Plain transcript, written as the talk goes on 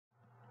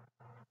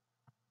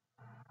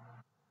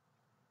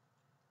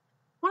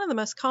One of the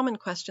most common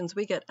questions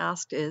we get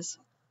asked is,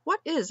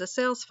 what is a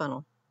sales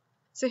funnel?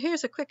 So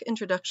here's a quick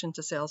introduction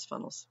to sales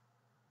funnels.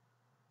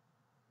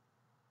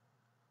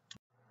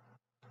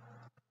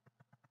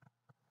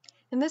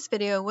 In this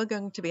video, we're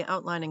going to be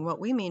outlining what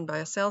we mean by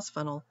a sales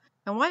funnel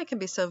and why it can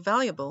be so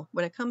valuable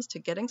when it comes to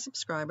getting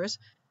subscribers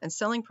and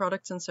selling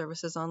products and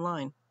services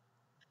online.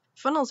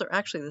 Funnels are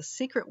actually the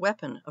secret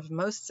weapon of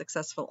most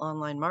successful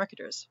online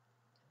marketers.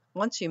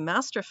 Once you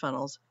master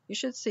funnels, you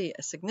should see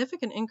a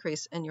significant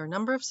increase in your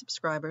number of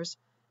subscribers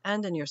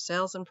and in your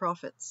sales and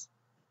profits.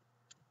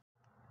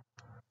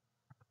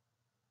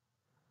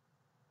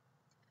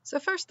 So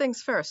first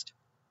things first,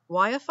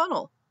 why a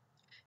funnel?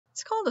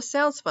 It's called a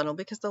sales funnel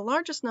because the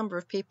largest number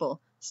of people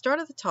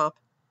start at the top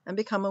and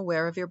become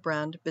aware of your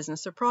brand,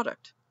 business, or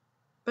product.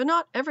 But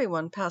not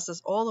everyone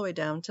passes all the way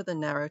down to the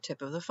narrow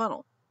tip of the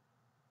funnel.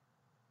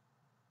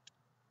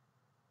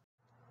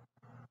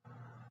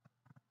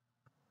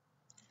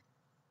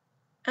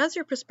 As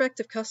your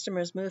prospective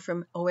customers move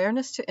from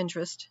awareness to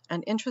interest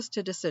and interest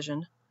to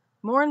decision,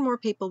 more and more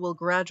people will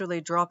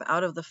gradually drop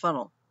out of the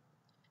funnel.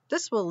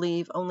 This will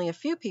leave only a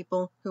few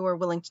people who are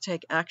willing to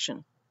take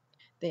action.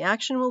 The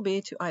action will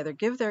be to either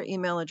give their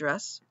email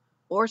address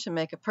or to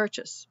make a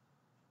purchase.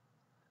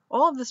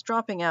 All of this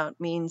dropping out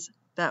means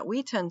that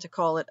we tend to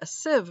call it a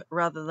sieve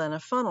rather than a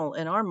funnel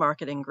in our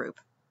marketing group,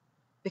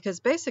 because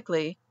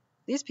basically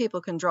these people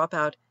can drop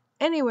out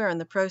anywhere in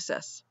the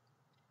process.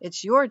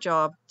 It's your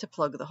job to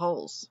plug the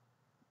holes.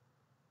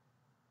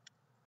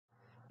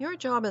 Your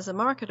job as a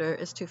marketer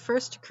is to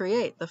first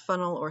create the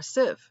funnel or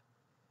sieve.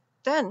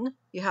 Then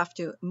you have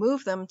to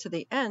move them to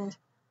the end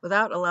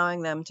without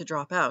allowing them to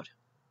drop out.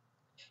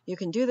 You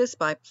can do this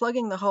by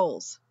plugging the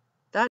holes.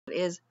 That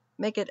is,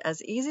 make it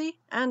as easy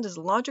and as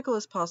logical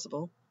as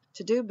possible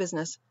to do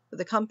business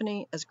with a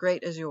company as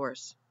great as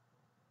yours.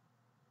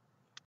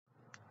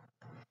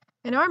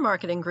 In our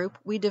marketing group,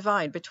 we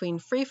divide between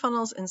free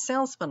funnels and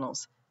sales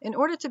funnels in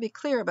order to be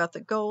clear about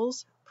the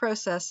goals,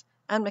 process,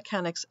 and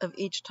mechanics of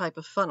each type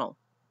of funnel.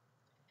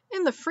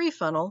 In the free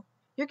funnel,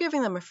 you're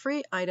giving them a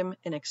free item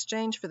in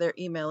exchange for their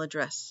email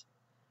address.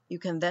 You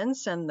can then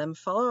send them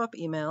follow-up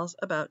emails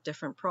about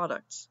different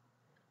products.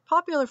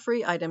 Popular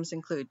free items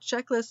include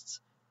checklists,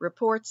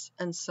 reports,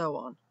 and so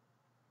on.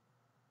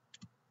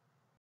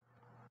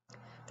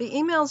 The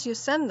emails you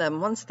send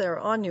them once they're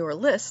on your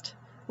list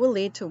will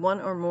lead to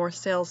one or more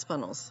sales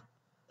funnels.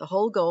 The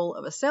whole goal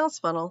of a sales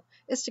funnel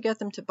is to get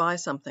them to buy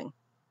something.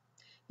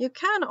 You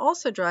can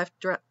also drive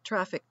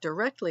traffic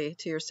directly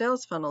to your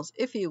sales funnels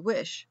if you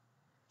wish,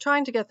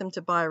 trying to get them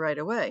to buy right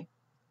away.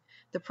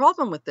 The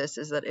problem with this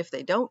is that if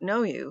they don't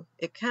know you,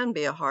 it can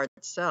be a hard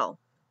sell.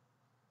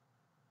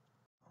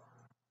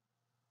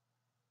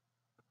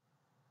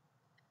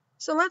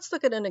 So let's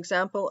look at an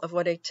example of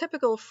what a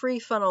typical free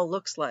funnel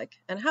looks like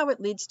and how it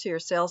leads to your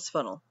sales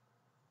funnel.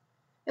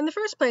 In the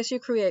first place, you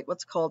create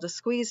what's called a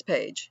squeeze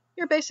page.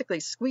 You're basically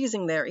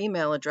squeezing their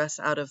email address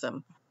out of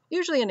them,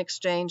 usually in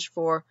exchange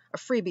for a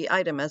freebie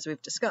item as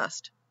we've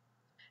discussed.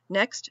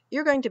 Next,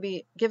 you're going to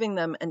be giving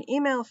them an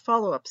email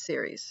follow-up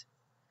series.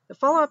 The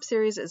follow-up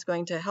series is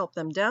going to help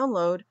them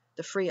download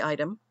the free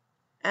item,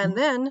 and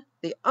then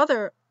the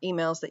other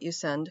emails that you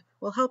send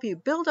will help you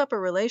build up a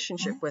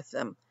relationship with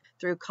them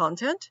through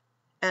content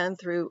and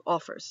through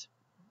offers.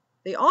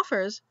 The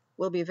offers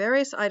will be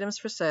various items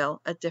for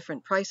sale at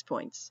different price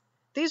points.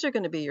 These are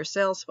going to be your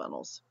sales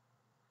funnels.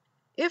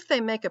 If they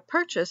make a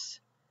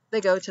purchase,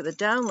 they go to the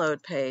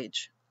download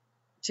page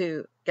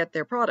to get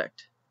their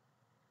product.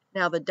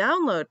 Now, the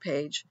download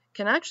page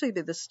can actually be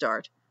the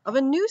start of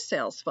a new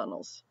sales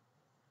funnels.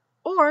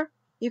 Or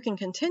you can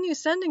continue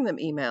sending them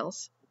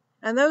emails,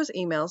 and those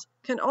emails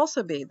can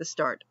also be the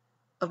start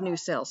of new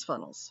sales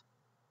funnels.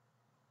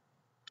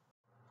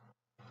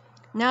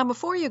 Now,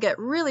 before you get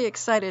really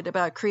excited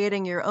about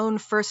creating your own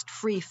first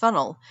free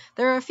funnel,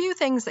 there are a few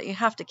things that you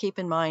have to keep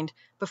in mind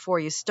before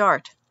you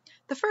start.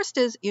 The first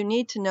is you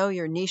need to know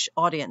your niche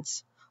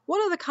audience. What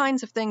are the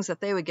kinds of things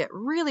that they would get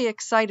really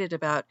excited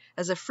about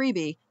as a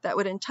freebie that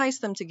would entice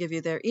them to give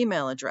you their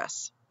email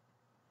address?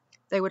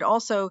 They would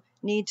also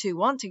need to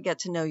want to get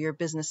to know your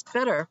business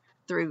better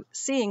through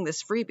seeing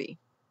this freebie.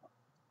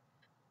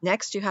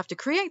 Next, you have to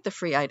create the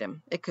free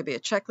item. It could be a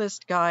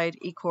checklist, guide,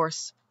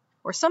 e-course,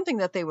 or something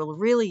that they will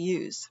really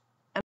use.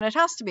 And it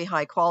has to be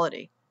high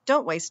quality.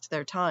 Don't waste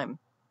their time.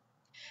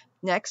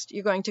 Next,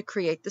 you're going to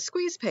create the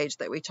squeeze page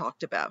that we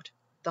talked about.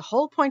 The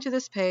whole point of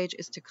this page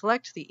is to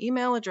collect the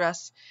email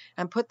address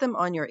and put them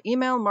on your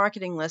email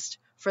marketing list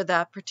for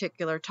that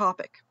particular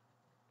topic.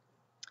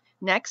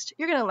 Next,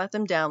 you're going to let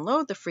them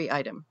download the free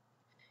item.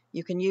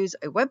 You can use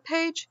a web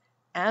page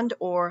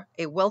and/or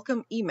a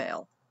welcome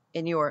email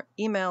in your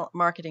email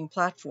marketing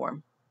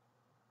platform.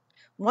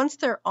 Once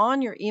they're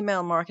on your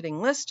email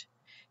marketing list,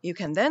 you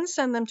can then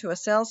send them to a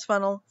sales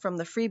funnel from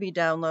the freebie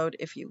download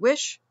if you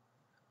wish,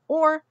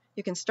 or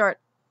you can start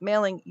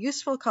mailing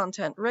useful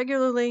content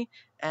regularly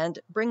and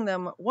bring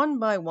them one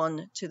by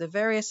one to the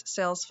various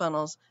sales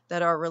funnels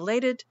that are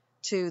related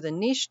to the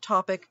niche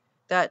topic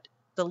that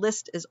the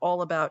list is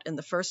all about in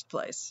the first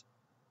place.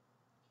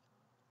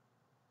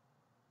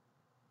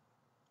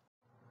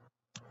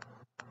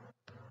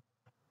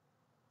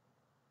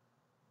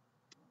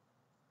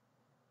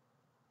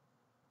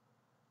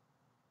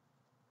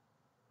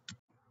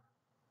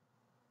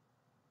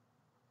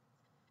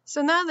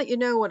 So now that you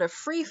know what a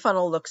free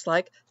funnel looks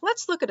like,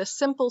 let's look at a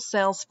simple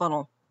sales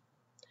funnel.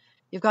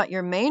 You've got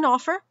your main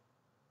offer,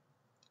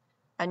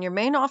 and your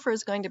main offer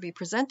is going to be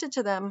presented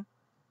to them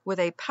with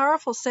a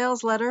powerful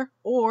sales letter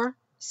or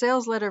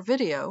sales letter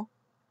video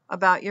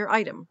about your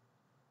item.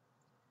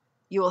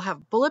 You will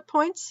have bullet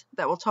points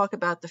that will talk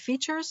about the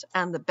features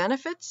and the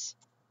benefits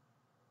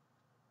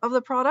of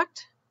the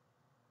product,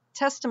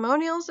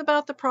 testimonials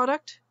about the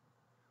product,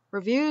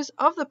 reviews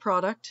of the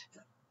product,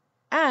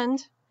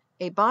 and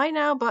a buy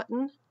now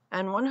button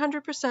and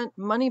 100%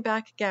 money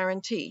back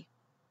guarantee.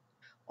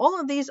 All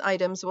of these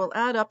items will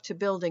add up to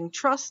building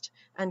trust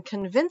and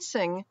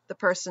convincing the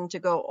person to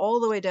go all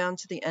the way down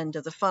to the end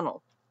of the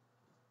funnel.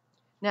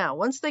 Now,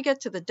 once they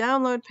get to the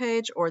download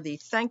page or the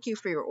thank you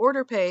for your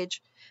order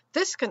page,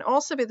 this can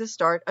also be the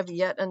start of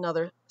yet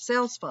another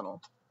sales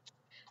funnel.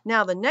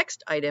 Now, the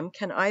next item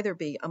can either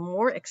be a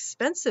more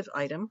expensive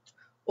item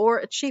or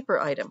a cheaper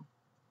item.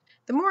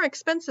 The more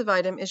expensive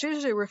item is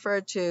usually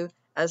referred to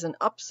as an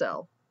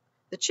upsell.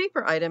 The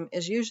cheaper item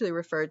is usually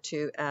referred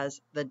to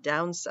as the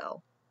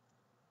downsell.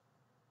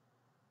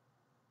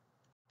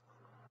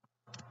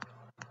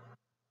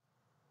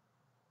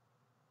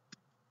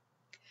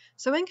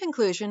 So in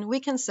conclusion, we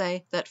can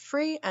say that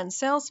free and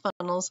sales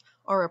funnels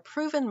are a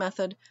proven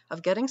method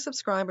of getting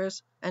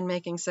subscribers and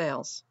making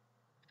sales.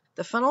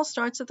 The funnel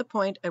starts at the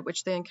point at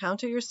which they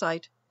encounter your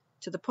site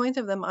to the point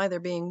of them either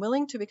being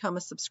willing to become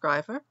a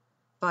subscriber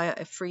via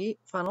a free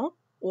funnel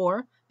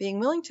or being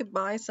willing to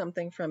buy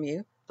something from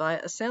you via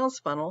a sales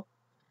funnel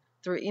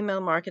through email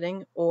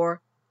marketing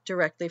or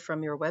directly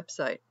from your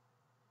website.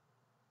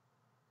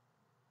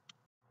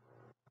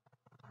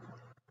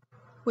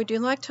 Would you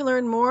like to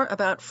learn more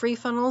about free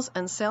funnels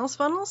and sales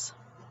funnels?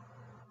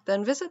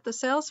 Then visit the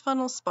Sales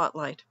Funnel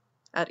Spotlight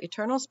at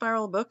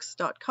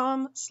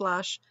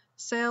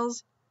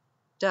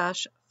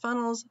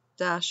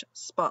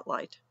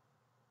eternalspiralbooks.com/sales-funnels-spotlight.